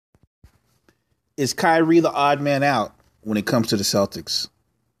Is Kyrie the odd man out when it comes to the Celtics?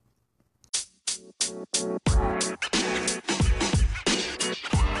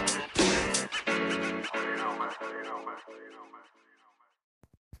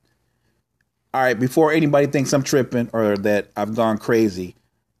 All right, before anybody thinks I'm tripping or that I've gone crazy,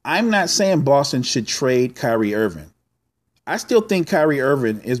 I'm not saying Boston should trade Kyrie Irving. I still think Kyrie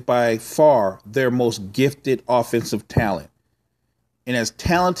Irving is by far their most gifted offensive talent. And as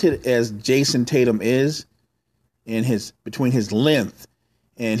talented as Jason Tatum is in between his length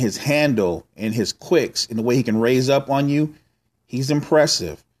and his handle and his quicks and the way he can raise up on you, he's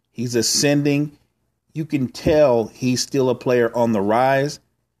impressive. He's ascending. You can tell he's still a player on the rise.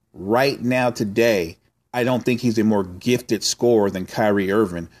 Right now, today, I don't think he's a more gifted scorer than Kyrie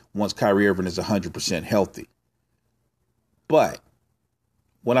Irving once Kyrie Irving is 100% healthy. But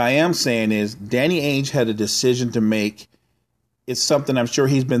what I am saying is Danny Ainge had a decision to make. It's something I'm sure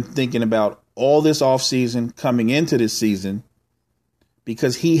he's been thinking about all this offseason coming into this season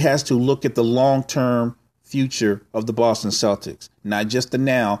because he has to look at the long-term future of the Boston Celtics, not just the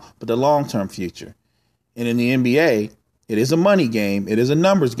now, but the long-term future. And in the NBA, it is a money game. It is a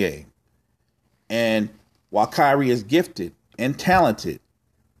numbers game. And while Kyrie is gifted and talented,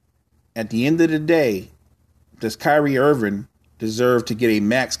 at the end of the day, does Kyrie Irving deserve to get a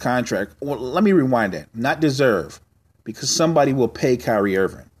max contract? Well, let me rewind that. Not deserve, because somebody will pay Kyrie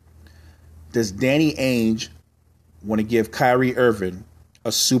Irving. Does Danny Ainge want to give Kyrie Irving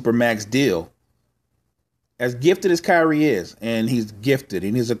a super max deal? As gifted as Kyrie is, and he's gifted,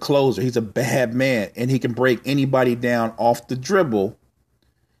 and he's a closer, he's a bad man, and he can break anybody down off the dribble.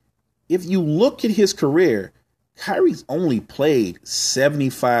 If you look at his career, Kyrie's only played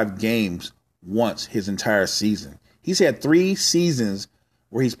 75 games once his entire season. He's had 3 seasons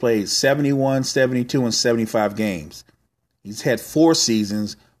where he's played 71, 72, and 75 games. He's had 4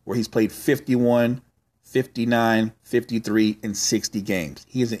 seasons where he's played 51, 59, 53, and 60 games.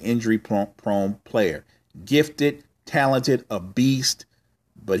 He is an injury-prone player. Gifted, talented, a beast,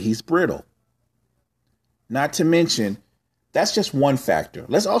 but he's brittle. Not to mention, that's just one factor.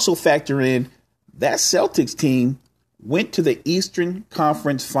 Let's also factor in that Celtics team went to the Eastern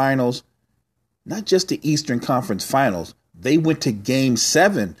Conference Finals, not just the Eastern Conference Finals. They went to Game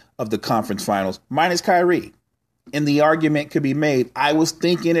 7 of the Conference Finals, minus Kyrie. And the argument could be made. I was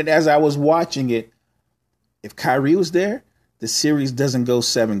thinking it as I was watching it. If Kyrie was there, the series doesn't go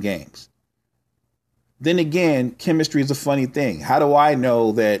 7 games. Then again, chemistry is a funny thing. How do I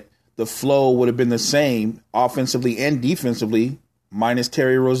know that the flow would have been the same offensively and defensively minus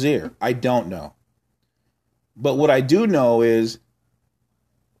Terry Rozier? I don't know. But what I do know is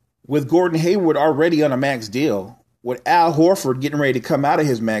with Gordon Hayward already on a max deal, with Al Horford getting ready to come out of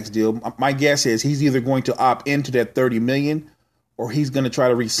his max deal, my guess is he's either going to opt into that $30 million or he's going to try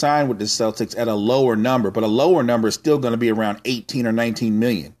to re-sign with the Celtics at a lower number. But a lower number is still going to be around 18 or 19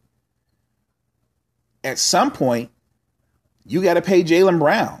 million. At some point, you got to pay Jaylen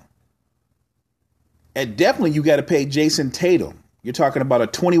Brown. And definitely you got to pay Jason Tatum. You're talking about a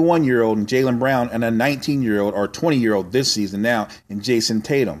 21-year-old in Jaylen Brown and a 19-year-old or 20-year-old this season now in Jason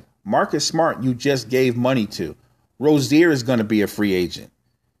Tatum. Marcus Smart, you just gave money to. Rozier is going to be a free agent.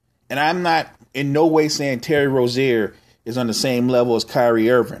 And I'm not in no way saying Terry Rozier is on the same level as Kyrie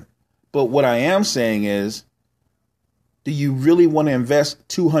Irving. But what I am saying is, do you really want to invest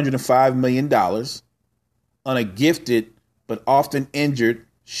 $205 million on a gifted but often injured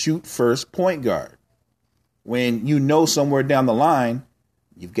shoot-first point guard when you know somewhere down the line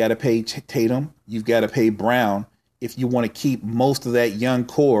you've got to pay Tatum, you've got to pay Brown if you want to keep most of that young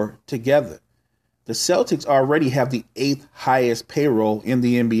core together? The Celtics already have the 8th highest payroll in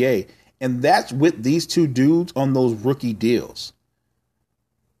the NBA, and that's with these 2 dudes on those rookie deals.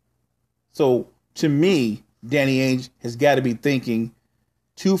 So to me, Danny Ainge has got to be thinking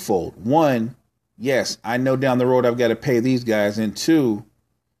twofold. One, yes, I know down the road I've got to pay these guys. And 2,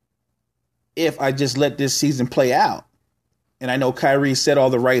 if I just let this season play out, and I know Kyrie said all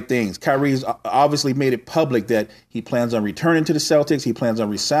the right things. Kyrie's obviously made it public that he plans on returning to the Celtics. He plans on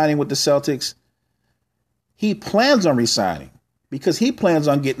re-signing with the Celtics. He plans on re-signing because he plans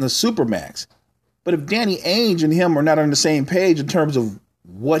on getting the Supermax. But if Danny Ainge and him are not on the same page in terms of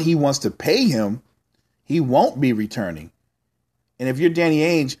what he wants to pay him, he won't be returning. And if you're Danny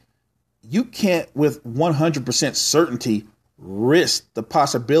Ainge, you can't with 100% certainty risk the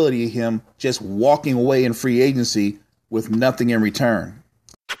possibility of him just walking away in free agency with nothing in return.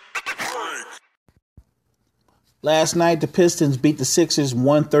 Last night, the Pistons beat the Sixers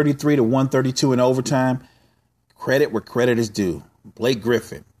 133-132 in overtime. Credit where credit is due. Blake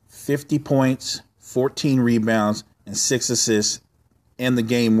Griffin, 50 points, 14 rebounds, and 6 assists, and the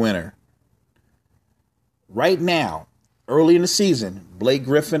game winner. Right now, early in the season, Blake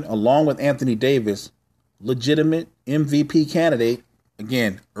Griffin, along with Anthony Davis, legitimate MVP candidate,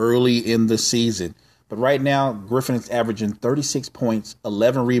 again, early in the season. But right now, Griffin is averaging 36 points,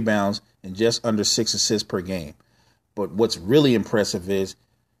 11 rebounds, and just under 6 assists per game. But what's really impressive is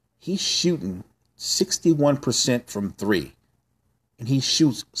he's shooting 61% from three, and he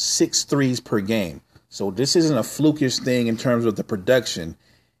shoots 6 threes per game. So this isn't a flukish thing in terms of the production.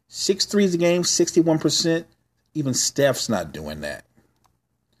 6 threes a game, 61%. Even Steph's not doing that.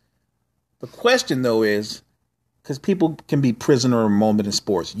 The question, though, is, because people can be prisoner of a moment in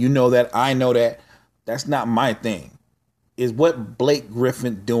sports. You know that. I know that. That's not my thing. Is what Blake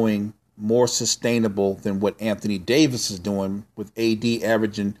Griffin doing more sustainable than what Anthony Davis is doing, with AD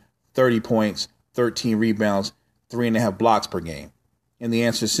averaging 30 points, 13 rebounds, 3.5 blocks per game? And the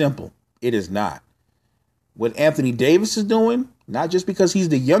answer is simple. It is not. What Anthony Davis is doing, not just because he's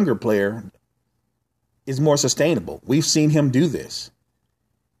the younger player, is more sustainable. We've seen him do this.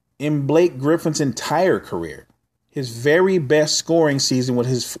 In Blake Griffin's entire career, his very best scoring season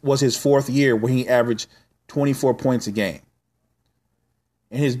was his fourth year, when he averaged 24 points a game.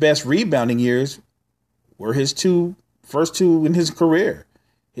 And his best rebounding years were his first two in his career.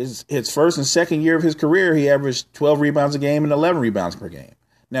 His first and second year of his career, he averaged 12 rebounds a game and 11 rebounds per game.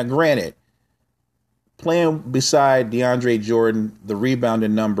 Now, granted, playing beside DeAndre Jordan, the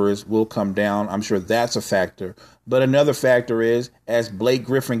rebounding numbers will come down. I'm sure that's a factor. But another factor is, as Blake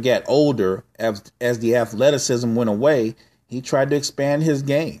Griffin got older, as the athleticism went away, he tried to expand his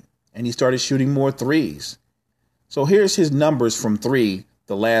game, and he started shooting more threes. So here's his numbers from three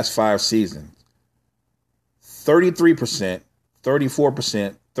the last 5 seasons. 33%,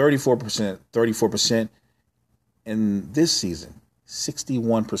 34%, 34%, 34%. And this season,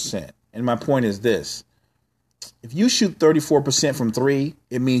 61%. And my point is this. If you shoot 34% from three,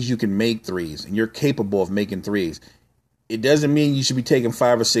 it means you can make threes and you're capable of making threes. It doesn't mean you should be taking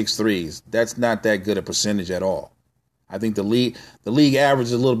 5 or 6 threes. That's not that good a percentage at all. I think the league average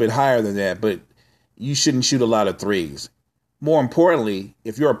is a little bit higher than that, but you shouldn't shoot a lot of threes. More importantly,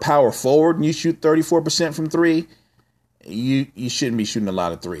 if you're a power forward and you shoot 34% from three, you shouldn't be shooting a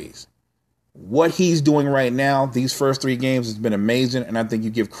lot of threes. What he's doing right now, these first 3 games, has been amazing, and I think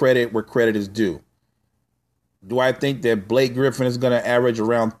you give credit where credit is due. Do I think that Blake Griffin is going to average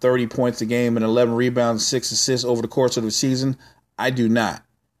around 30 points a game and 11 rebounds, 6 assists over the course of the season? I do not.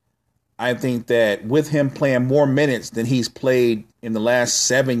 I think that with him playing more minutes than he's played in the last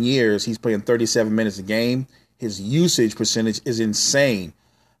 7 years, he's playing 37 minutes a game. His usage percentage is insane.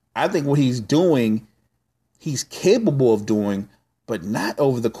 I think what he's doing, he's capable of doing, but not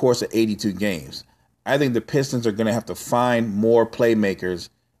over the course of 82 games. I think the Pistons are going to have to find more playmakers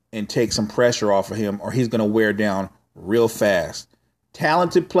and take some pressure off of him, or he's going to wear down real fast.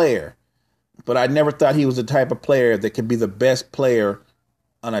 Talented player, but I never thought he was the type of player that could be the best player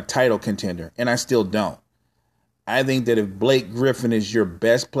on a title contender, and I still don't. I think that if Blake Griffin is your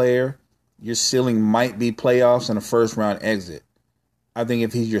best player, your ceiling might be playoffs and a first-round exit. I think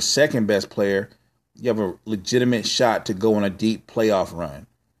if he's your second best player, you have a legitimate shot to go on a deep playoff run.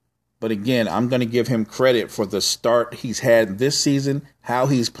 But again, I'm going to give him credit for the start he's had this season, how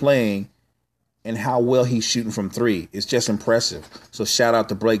he's playing, and how well he's shooting from three. It's just impressive. So shout out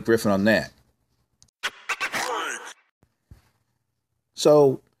to Blake Griffin on that.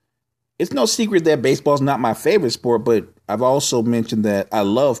 So it's no secret that baseball is not my favorite sport, but I've also mentioned that I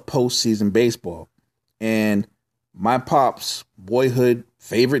love postseason baseball. And my pop's boyhood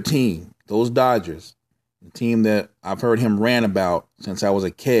favorite team, those Dodgers, the team that I've heard him rant about since I was a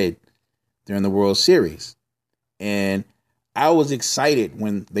kid, during the World Series. And I was excited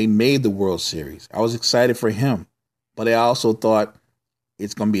when they made the World Series. I was excited for him. But I also thought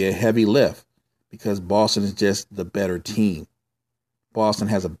it's going to be a heavy lift because Boston is just the better team. Boston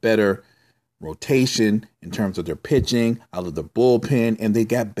has a better rotation in terms of their pitching, out of the bullpen, and they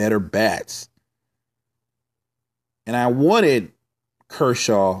got better bats. And I wanted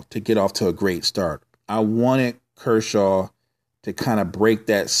Kershaw to get off to a great start. I wanted Kershaw to kind of break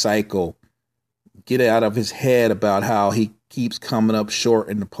that cycle, get it out of his head about how he keeps coming up short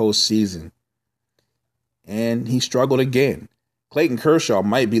in the postseason. And he struggled again. Clayton Kershaw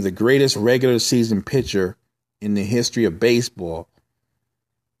might be the greatest regular season pitcher in the history of baseball,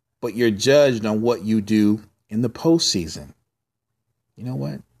 but you're judged on what you do in the postseason. You know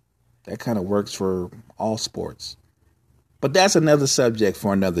what? That kind of works for all sports. But that's another subject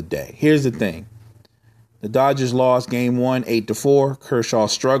for another day. Here's the thing. The Dodgers lost game 1, 8-4. Kershaw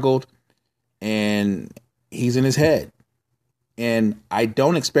struggled, and he's in his head. And I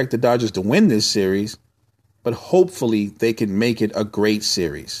don't expect the Dodgers to win this series, but hopefully they can make it a great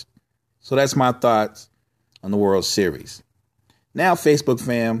series. So that's my thoughts. on the World Series. Now, Facebook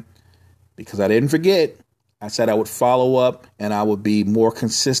fam, because I didn't forget, I said I would follow up and I would be more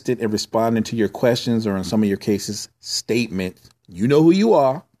consistent in responding to your questions, or in some of your cases, statements. You know who you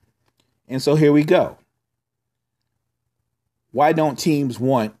are. And so here we go. Why don't teams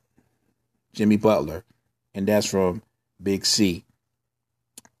want Jimmy Butler? And that's from Big C.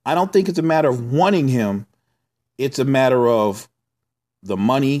 I don't think it's a matter of wanting him. It's a matter of the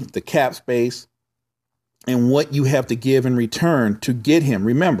money, the cap space, and what you have to give in return to get him.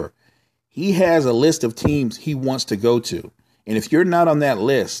 Remember, he has a list of teams he wants to go to. And if you're not on that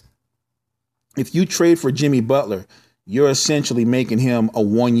list, if you trade for Jimmy Butler, you're essentially making him a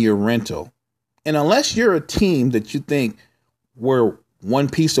 1-year rental. And unless you're a team that you think we're one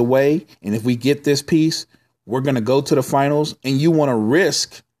piece away, and if we get this piece, we're going to go to the finals, and you want to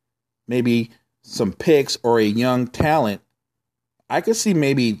risk maybe some picks or a young talent, I could see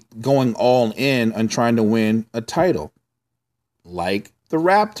maybe going all in on trying to win a title, like the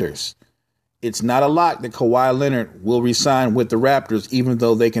Raptors. It's not a lock that Kawhi Leonard will re-sign with the Raptors, even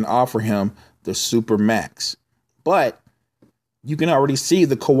though they can offer him the super max. But you can already see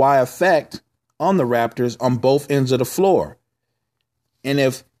the Kawhi effect on the Raptors on both ends of the floor. And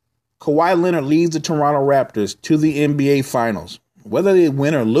if Kawhi Leonard leads the Toronto Raptors to the NBA Finals, whether they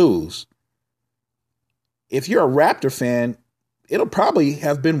win or lose, if you're a Raptor fan, it'll probably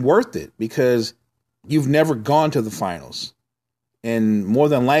have been worth it because you've never gone to the finals. And more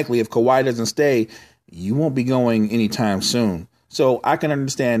than likely, if Kawhi doesn't stay, you won't be going anytime soon. So I can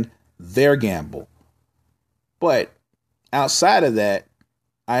understand their gamble. But outside of that,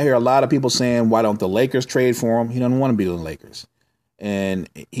 I hear a lot of people saying, why don't the Lakers trade for him? He doesn't want to be the Lakers. And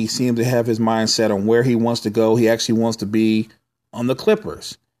he seems to have his mindset on where he wants to go. He actually wants to be on the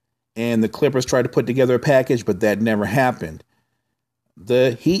Clippers. And the Clippers tried to put together a package, but that never happened.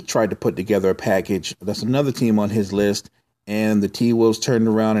 The Heat tried to put together a package. That's another team on his list. And the T-Wolves turned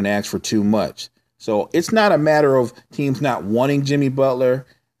around and asked for too much. So it's not a matter of teams not wanting Jimmy Butler.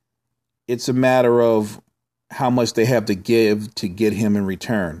 It's a matter of how much they have to give to get him in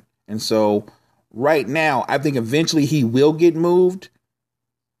return. And so right now, I think eventually he will get moved.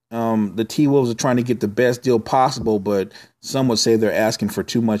 The T-Wolves are trying to get the best deal possible, but some would say they're asking for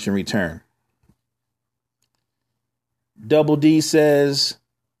too much in return. Double D says,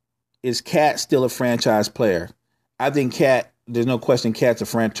 is Cat still a franchise player? I think Cat, there's no question Cat's a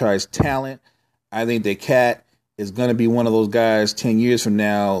franchise talent. I think that Cat is going to be one of those guys 10 years from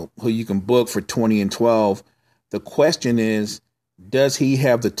now who you can book for 20 and 12. The question is, does he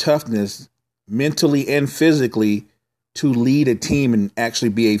have the toughness mentally and physically to lead a team and actually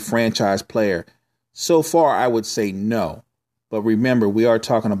be a franchise player? So far, I would say no. But remember, we are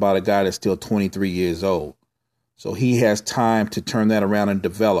talking about a guy that's still 23 years old. So he has time to turn that around and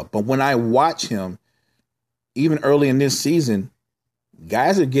develop. But when I watch him, even early in this season,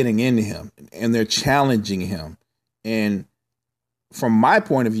 guys are getting into him and they're challenging him. And from my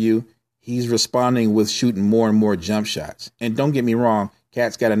point of view, he's responding with shooting more and more jump shots. And don't get me wrong,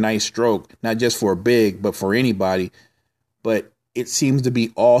 Cat's got a nice stroke, not just for a big, but for anybody. But it seems to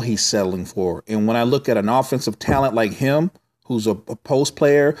be all he's settling for. And when I look at an offensive talent like him, who's a post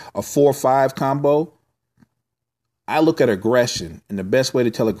player, a 4-5 combo, I look at aggression. And the best way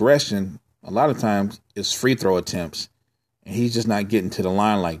to tell aggression, a lot of times, is free throw attempts. And he's just not getting to the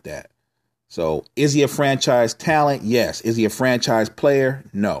line like that. So is he a franchise talent? Yes. Is he a franchise player?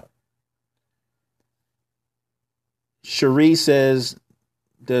 No. Cherie says,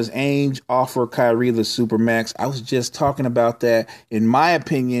 does Ainge offer Kyrie the Supermax? I was just talking about that. In my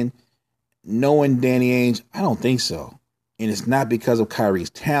opinion, knowing Danny Ainge, I don't think so. And it's not because of Kyrie's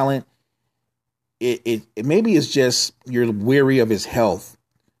talent. It maybe it's just you're weary of his health.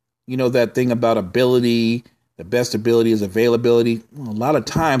 You know that thing about ability, the best ability is availability. Well, a lot of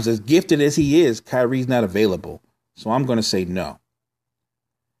times, as gifted as he is, Kyrie's not available. So I'm going to say no.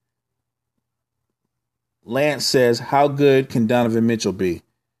 Lance says, how good can Donovan Mitchell be?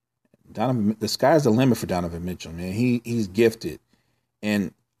 The sky's the limit for Donovan Mitchell, man. He's gifted.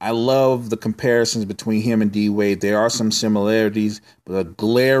 And I love the comparisons between him and D Wade. There are some similarities, but a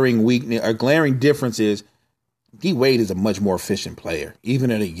glaring difference is D Wade is a much more efficient player. Even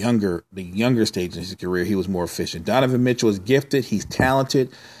at the younger stage in his career, he was more efficient. Donovan Mitchell is gifted. He's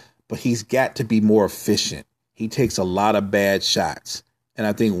talented, but he's got to be more efficient. He takes a lot of bad shots. And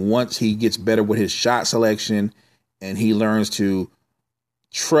I think once he gets better with his shot selection and he learns to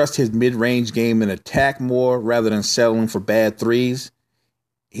trust his mid-range game and attack more rather than settling for bad threes,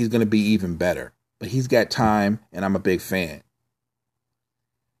 he's going to be even better. But he's got time, and I'm a big fan.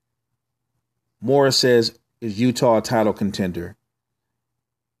 Morris says, is Utah a title contender?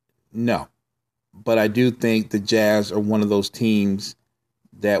 No. But I do think the Jazz are one of those teams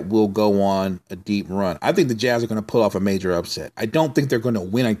that will go on a deep run. I think the Jazz are going to pull off a major upset. I don't think they're going to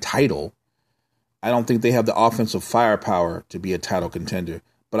win a title. I don't think they have the offensive firepower to be a title contender.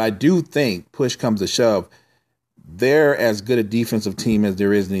 But I do think, push comes to shove, they're as good a defensive team as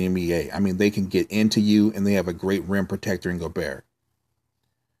there is in the NBA. I mean, they can get into you, and they have a great rim protector in Gobert.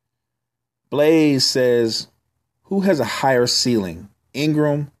 Blaze says, who has a higher ceiling,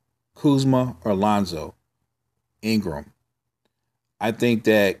 Ingram, Kuzma, or Lonzo? Ingram. I think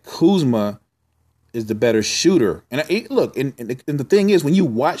that Kuzma is the better shooter. And look, and the thing is, when you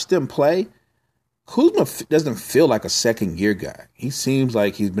watch them play, Kuzma doesn't feel like a second-year guy. He seems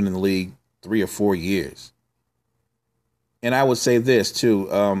like he's been in the league 3 or 4 years. And I would say this,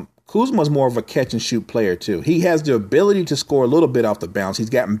 too. Kuzma's more of a catch-and-shoot player, too. He has the ability to score a little bit off the bounce. He's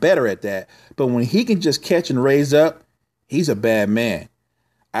gotten better at that. But when he can just catch and raise up, he's a bad man.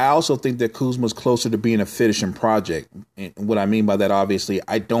 I also think that Kuzma's closer to being a finishing project. And what I mean by that, obviously,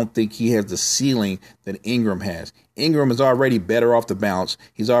 I don't think he has the ceiling that Ingram has. Ingram is already better off the bounce.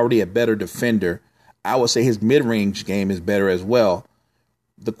 He's already a better defender. I would say his mid-range game is better as well.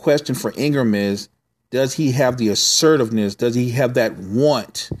 The question for Ingram is, does he have the assertiveness? Does he have that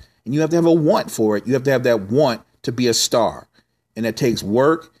want? And you have to have a want for it. You have to have that want to be a star. And that takes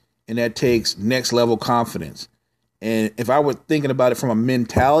work, and that takes next-level confidence. And if I were thinking about it from a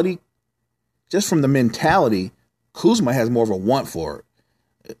mentality, just from the mentality, Kuzma has more of a want for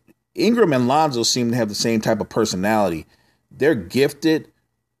it. Ingram and Lonzo seem to have the same type of personality. They're gifted,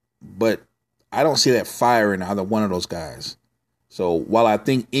 but I don't see that fire in either one of those guys. So while I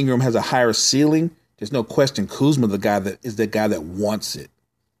think Ingram has a higher ceiling, there's no question Kuzma the guy that wants it.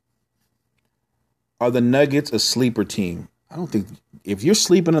 Are the Nuggets a sleeper team? I don't think if you're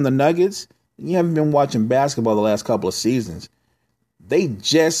sleeping on the Nuggets, you haven't been watching basketball the last couple of seasons. They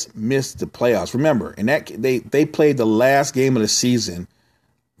just missed the playoffs. Remember, in that they played the last game of the season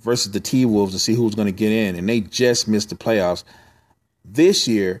versus the T-Wolves to see who's going to get in, and they just missed the playoffs. This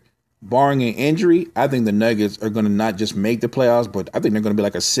year, barring an injury, I think the Nuggets are going to not just make the playoffs, but I think they're going to be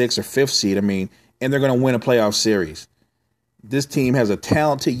like a 6th or 5th seed. I mean, and they're going to win a playoff series. This team has a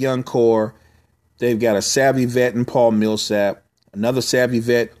talented young core. They've got a savvy vet in Paul Millsap, another savvy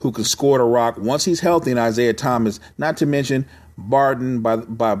vet who can score the rock once he's healthy in Isaiah Thomas, not to mention Barton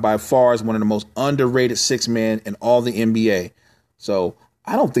by far is one of the most underrated 6-men in all the NBA. So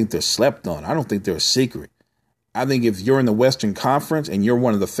I don't think they're slept on. I don't think they're a secret. I think if you're in the Western Conference and you're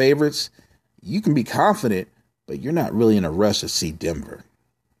one of the favorites, you can be confident, but you're not really in a rush to see Denver.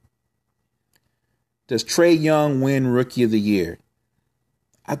 Does Trae Young win Rookie of the Year?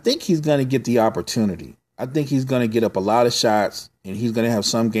 I think he's going to get the opportunity. I think he's going to get up a lot of shots, and he's going to have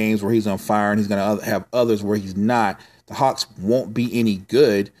some games where he's on fire, and he's going to have others where he's not. The Hawks won't be any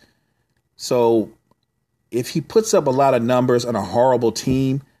good. So if he puts up a lot of numbers on a horrible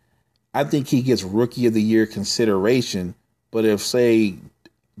team, I think he gets Rookie of the Year consideration. But if, say,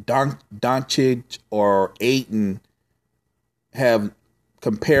 Doncic or Ayton have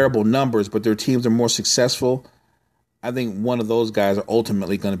comparable numbers, but their teams are more successful, I think one of those guys are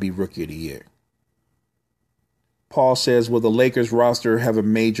ultimately going to be Rookie of the Year. Paul says, will the Lakers roster have a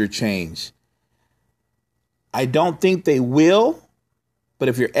major change? I don't think they will, but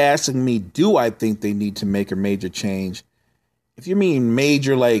if you're asking me, do I think they need to make a major change? If you mean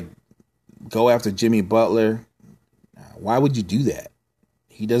major, like go after Jimmy Butler, why would you do that?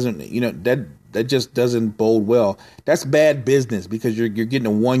 He doesn't, that just doesn't bode well. That's bad business because you're getting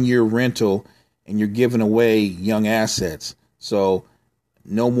a 1-year rental and you're giving away young assets. So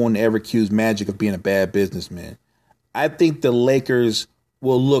no one ever accused Magic of being a bad businessman. I think the Lakers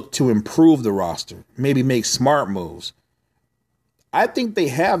will look to improve the roster, maybe make smart moves. I think they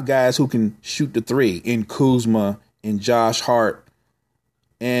have guys who can shoot the three in Kuzma, in Josh Hart,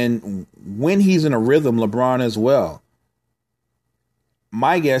 and when he's in a rhythm, LeBron as well.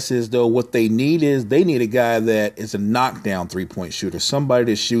 My guess is, though, what they need a guy that is a knockdown three-point shooter, somebody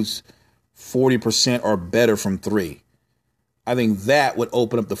that shoots 40% or better from three. I think that would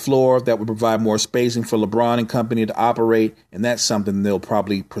open up the floor. That would provide more spacing for LeBron and company to operate, and that's something they'll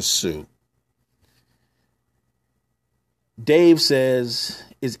probably pursue. Dave says,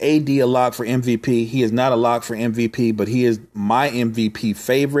 is AD a lock for MVP? He is not a lock for MVP, but he is my MVP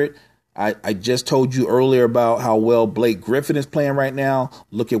favorite. I just told you earlier about how well Blake Griffin is playing right now.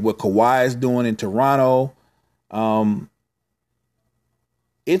 Look at what Kawhi is doing in Toronto.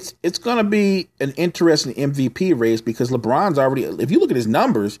 It's going to be an interesting MVP race because LeBron's already, if you look at his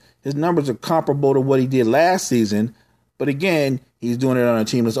numbers are comparable to what he did last season. But again, he's doing it on a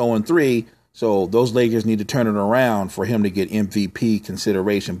team that's 0-3. So those Lakers need to turn it around for him to get MVP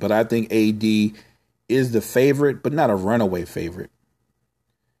consideration. But I think AD is the favorite, but not a runaway favorite.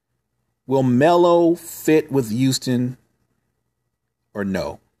 Will Melo fit with Houston or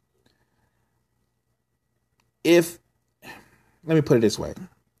no? Let me put it this way.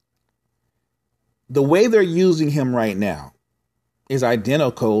 The way they're using him right now is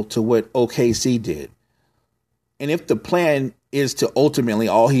identical to what OKC did. And if the plan is to ultimately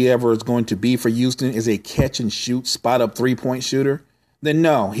all he ever is going to be for Houston is a catch and shoot, spot up 3-point shooter, then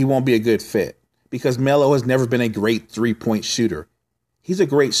no, he won't be a good fit because Melo has never been a great 3-point shooter. He's a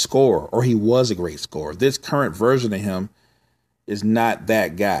great scorer, or he was a great scorer. This current version of him is not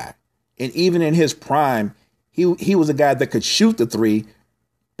that guy. And even in his prime, he was a guy that could shoot the three,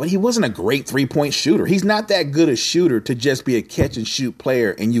 but he wasn't a great 3-point shooter. He's not that good a shooter to just be a catch and shoot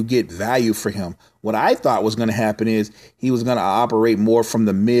player and you get value for him. What I thought was going to happen is he was going to operate more from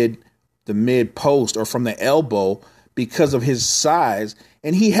the mid post or from the elbow because of his size.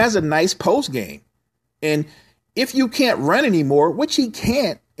 And he has a nice post game. And if you can't run anymore, which he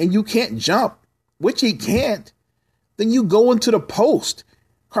can't, and you can't jump, which he can't, then you go into the post.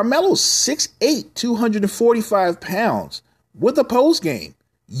 Carmelo's 6'8", 245 pounds with a post game.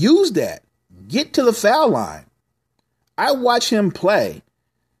 Use that. Get to the foul line. I watch him play,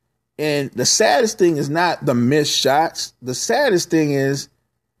 and the saddest thing is not the missed shots. The saddest thing is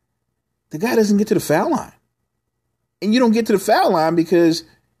the guy doesn't get to the foul line. And you don't get to the foul line because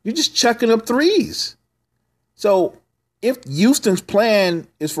you're just chucking up threes. So if Houston's plan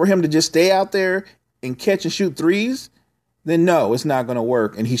is for him to just stay out there and catch and shoot threes, then no, it's not going to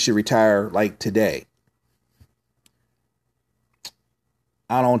work, and he should retire like today.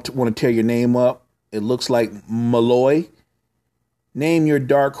 I don't want to tear your name up. It looks like Malloy. Name your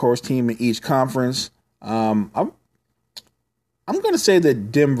dark horse team in each conference. I'm going to say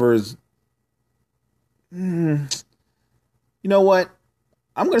that Denver's. You know what?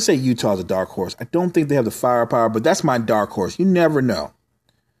 I'm going to say Utah's a dark horse. I don't think they have the firepower, but that's my dark horse. You never know.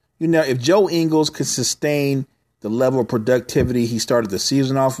 If Joe Ingles could sustain the level of productivity he started the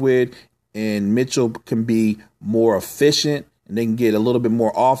season off with, and Mitchell can be more efficient, and they can get a little bit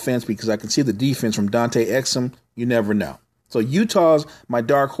more offense because I can see the defense from Dante Exum, you never know. So Utah's my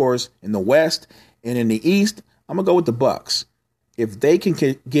dark horse in the West, and in the East, I'm going to go with the Bucks. If they can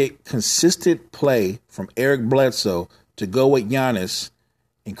get consistent play from Eric Bledsoe to go with Giannis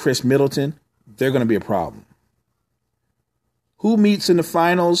and Chris Middleton, they're going to be a problem. Who meets in the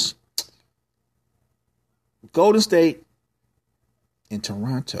finals? Golden State and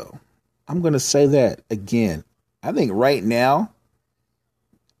Toronto. I'm going to say that again. I think right now,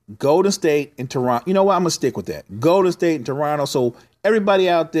 Golden State and Toronto. You know what? I'm going to stick with that. Golden State and Toronto. So everybody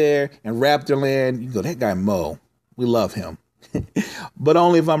out there in Raptorland, you go, that guy Mo, we love him. But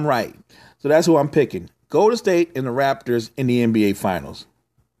only if I'm right. So that's who I'm picking. Golden State and the Raptors in the NBA Finals.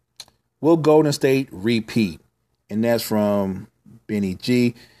 Will Golden State repeat? And that's from Benny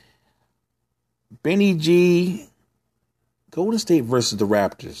G. Benny G, Golden State versus the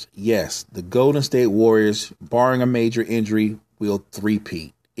Raptors. Yes, the Golden State Warriors, barring a major injury, will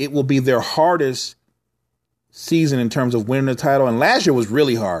three-peat. It will be their hardest season in terms of winning the title. And last year was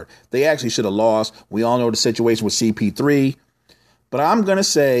really hard. They actually should have lost. We all know the situation with CP3. But I'm going to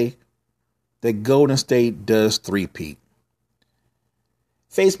say that Golden State does three-peat.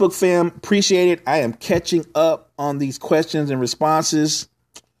 Facebook fam, appreciate it. I am catching up on these questions and responses.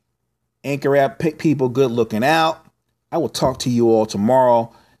 Anchor app, people, good looking out. I will talk to you all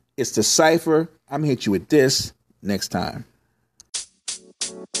tomorrow. It's the Cypher. I'm going to hit you with this next time.